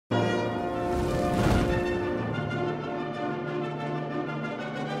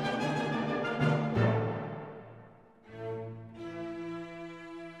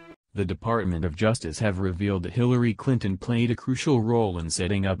the Department of Justice have revealed that Hillary Clinton played a crucial role in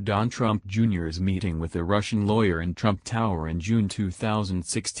setting up Don Trump Jr.'s meeting with a Russian lawyer in Trump Tower in June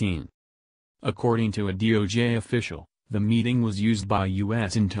 2016. According to a DOJ official, the meeting was used by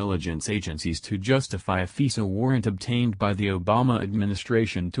U.S. intelligence agencies to justify a FISA warrant obtained by the Obama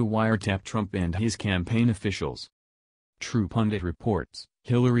administration to wiretap Trump and his campaign officials. True Pundit reports,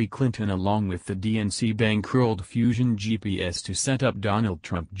 Hillary Clinton along with the DNC bankrolled Fusion GPS to set up Donald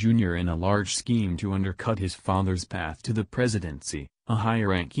Trump Jr. in a large scheme to undercut his father's path to the presidency, a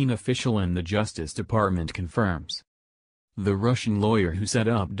high-ranking official in the Justice Department confirms. The Russian lawyer who set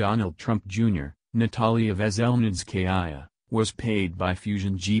up Donald Trump Jr., Natalia Veselnitskaya, was paid by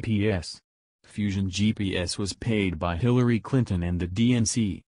Fusion GPS. Fusion GPS was paid by Hillary Clinton and the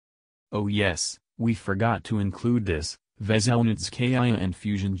DNC. Oh yes, we forgot to include this. Veselnitskaya and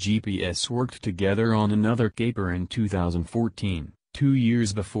Fusion GPS worked together on another caper in 2014, 2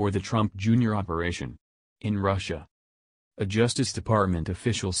 years before the Trump Jr. operation. In Russia. A Justice Department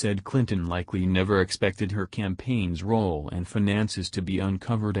official said Clinton likely never expected her campaign's role and finances to be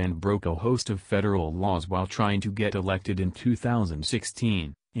uncovered and broke a host of federal laws while trying to get elected in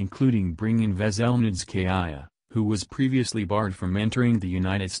 2016, including bringing Veselnitskaya, who was previously barred from entering the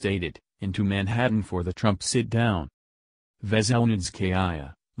United States, into Manhattan for the Trump sit-down.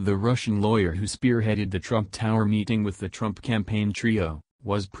 Veselnitskaya, the Russian lawyer who spearheaded the Trump Tower meeting with the Trump campaign trio,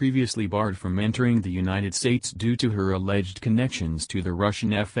 was previously barred from entering the United States due to her alleged connections to the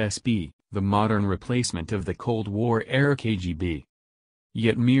Russian FSB, the modern replacement of the Cold War-era KGB.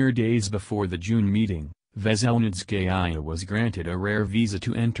 Yet mere days before the June meeting, Veselnitskaya was granted a rare visa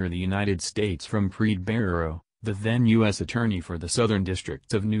to enter the United States from Preet Bharara, the then U.S. Attorney for the Southern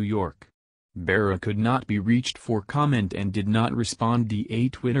District of New York. Bharara could not be reached for comment and did not respond to a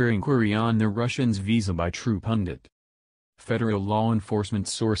Twitter inquiry on the Russian's visa by True Pundit. Federal law enforcement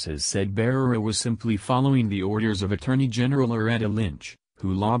sources said Bharara was simply following the orders of Attorney General Loretta Lynch,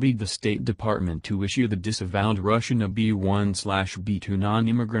 who lobbied the State Department to issue the disavowed Russian a B1/B2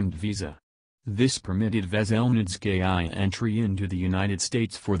 non-immigrant visa. This permitted Veselnitskaya entry into the United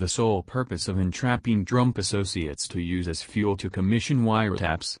States for the sole purpose of entrapping Trump associates to use as fuel to commission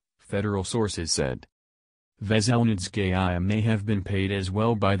wiretaps, federal sources said. Veselnitskaya may have been paid as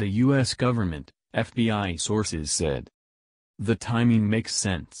well by the U.S. government, FBI sources said. The timing makes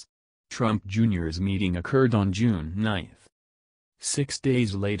sense. Trump Jr.'s meeting occurred on June 9. 6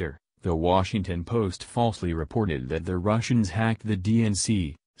 days later, The Washington Post falsely reported that the Russians hacked the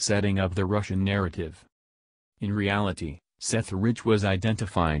DNC, setting up the Russian narrative. In reality, Seth Rich was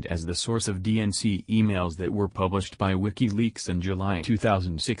identified as the source of DNC emails that were published by WikiLeaks in July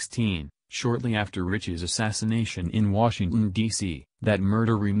 2016, shortly after Rich's assassination in Washington, D.C. That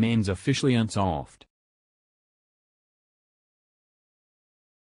murder remains officially unsolved.